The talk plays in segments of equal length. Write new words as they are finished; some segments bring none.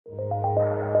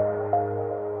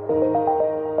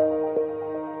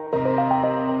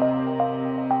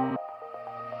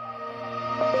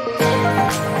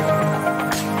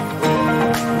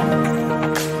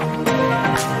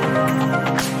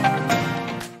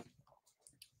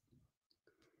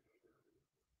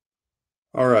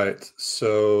All right,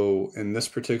 so in this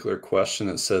particular question,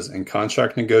 it says in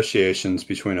contract negotiations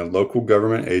between a local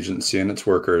government agency and its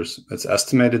workers, it's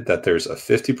estimated that there's a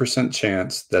 50%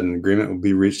 chance that an agreement will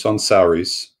be reached on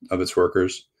salaries of its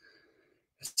workers.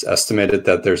 It's estimated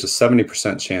that there's a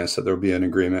 70% chance that there will be an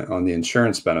agreement on the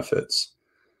insurance benefits.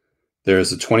 There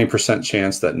is a 20%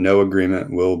 chance that no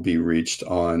agreement will be reached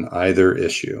on either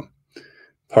issue.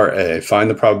 Part A, find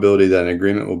the probability that an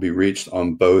agreement will be reached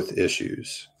on both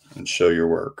issues and show your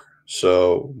work.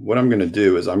 So what I'm going to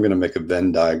do is I'm going to make a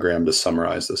Venn diagram to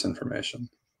summarize this information.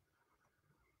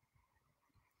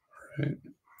 Right.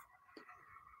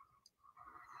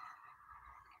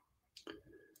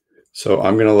 So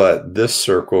I'm going to let this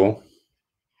circle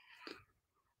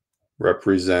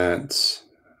represent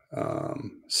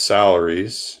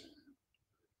salaries,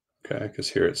 okay, because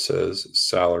here it says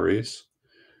salaries.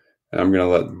 And I'm going to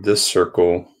let this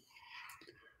circle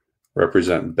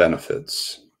represent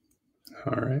benefits.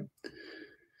 All right.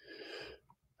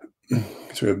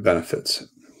 So we have benefits.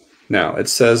 Now it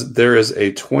says there is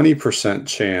a 20%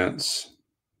 chance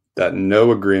that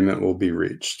no agreement will be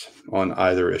reached on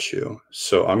either issue.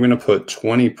 So I'm going to put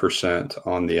 20%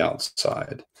 on the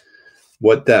outside.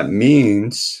 What that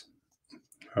means,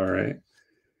 all right,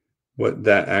 what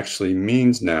that actually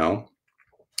means now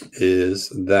is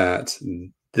that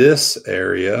this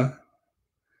area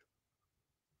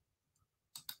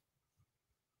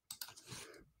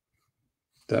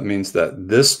that means that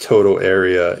this total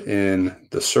area in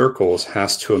the circles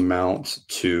has to amount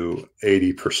to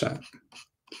 80%.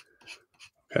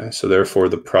 Okay, so therefore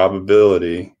the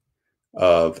probability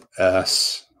of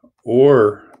S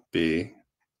or B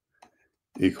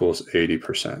equals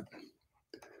 80%.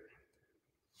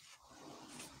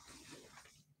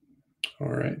 All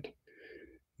right.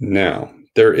 Now,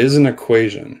 there is an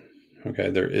equation. Okay,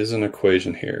 there is an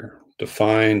equation here to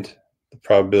find the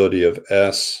probability of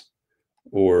S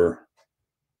or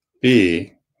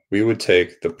B. We would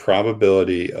take the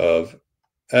probability of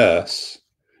S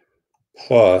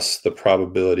plus the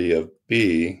probability of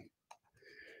B,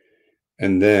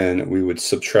 and then we would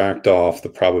subtract off the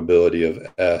probability of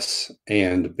S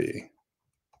and B.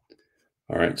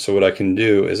 All right, so what I can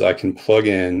do is I can plug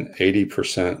in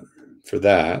 80% for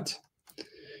that.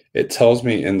 It tells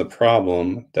me in the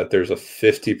problem that there's a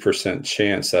 50%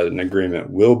 chance that an agreement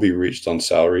will be reached on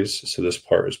salaries. So this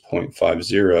part is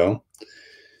 0.50.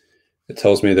 It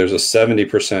tells me there's a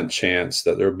 70% chance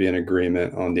that there will be an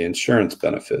agreement on the insurance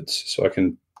benefits. So I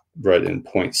can write in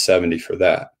 0.70 for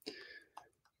that.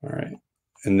 All right.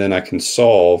 And then I can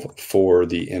solve for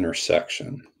the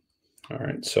intersection. All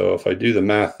right. So if I do the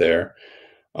math there,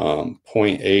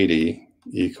 0.80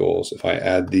 equals, if I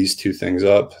add these two things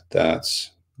up,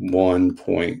 that's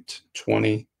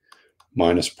 1.20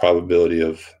 minus probability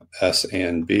of S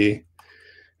and B.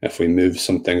 If we move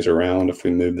some things around, if we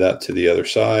move that to the other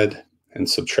side and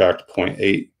subtract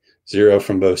 0.80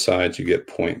 from both sides, you get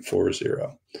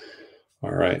 0.40.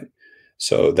 All right.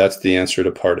 So that's the answer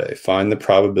to part A. Find the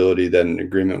probability that an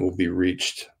agreement will be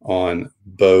reached on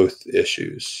both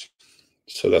issues.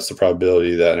 So that's the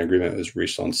probability that an agreement is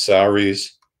reached on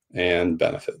salaries and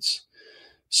benefits.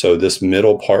 So this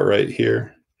middle part right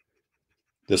here,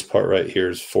 this part right here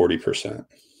is 40%.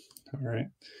 All right.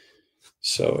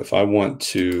 So if I want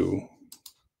to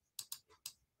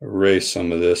erase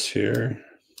some of this here,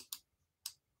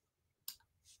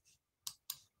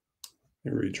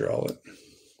 let me redraw it.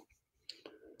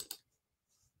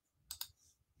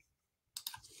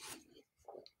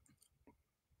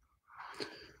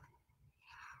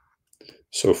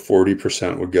 So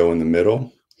 40% would go in the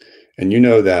middle. And you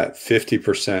know that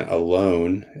 50%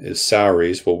 alone is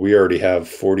salaries. Well, we already have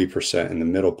 40% in the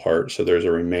middle part. So there's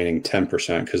a remaining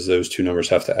 10% because those two numbers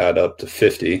have to add up to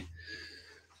 50.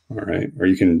 All right. Or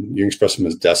you can express them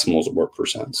as decimals or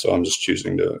percent. So I'm just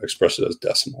choosing to express it as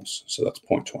decimals. So that's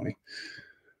 0.20.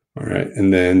 All right.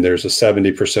 And then there's a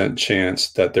 70% chance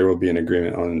that there will be an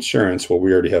agreement on insurance. Well,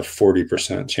 we already have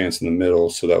 40% chance in the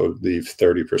middle. So that would leave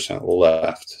 30%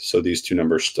 left. So these two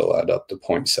numbers still add up to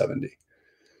 0.70.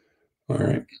 All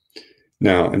right.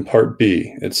 Now in part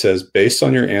B, it says, based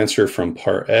on your answer from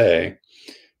part A,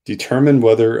 determine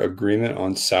whether agreement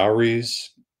on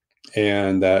salaries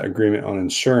and that agreement on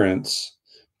insurance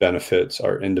benefits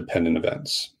are independent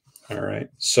events. All right.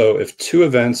 So if two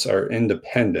events are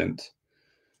independent,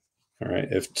 all right,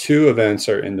 if two events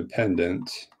are independent,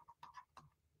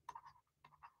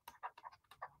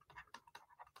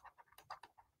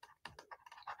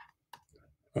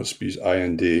 I'll just use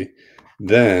IND,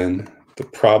 then the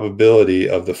probability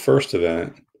of the first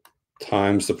event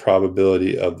times the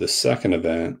probability of the second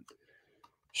event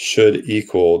should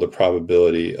equal the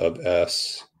probability of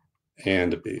S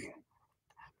and B.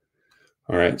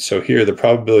 All right, so here the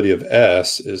probability of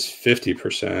S is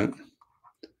 50%,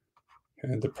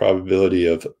 and the probability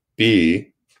of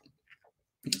B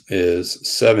is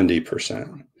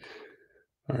 70%.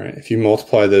 All right, if you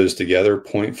multiply those together,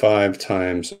 0.5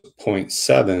 times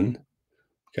 0.7,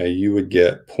 okay, you would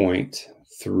get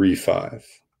 0.35.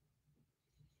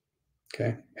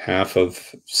 Okay, half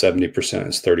of 70%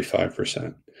 is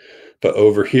 35%. But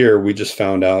over here, we just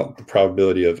found out the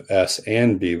probability of S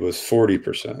and B was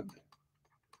 40%.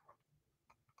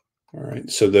 All right,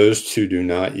 so those two do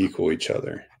not equal each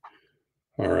other.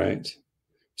 All right,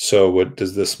 so what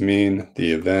does this mean?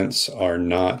 The events are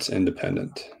not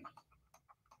independent.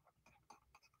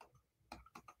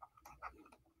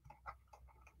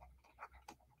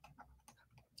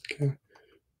 Okay,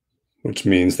 which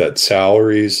means that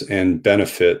salaries and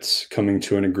benefits coming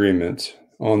to an agreement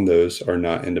on those are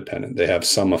not independent. They have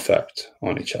some effect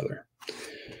on each other.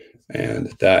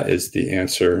 And that is the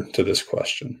answer to this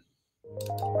question.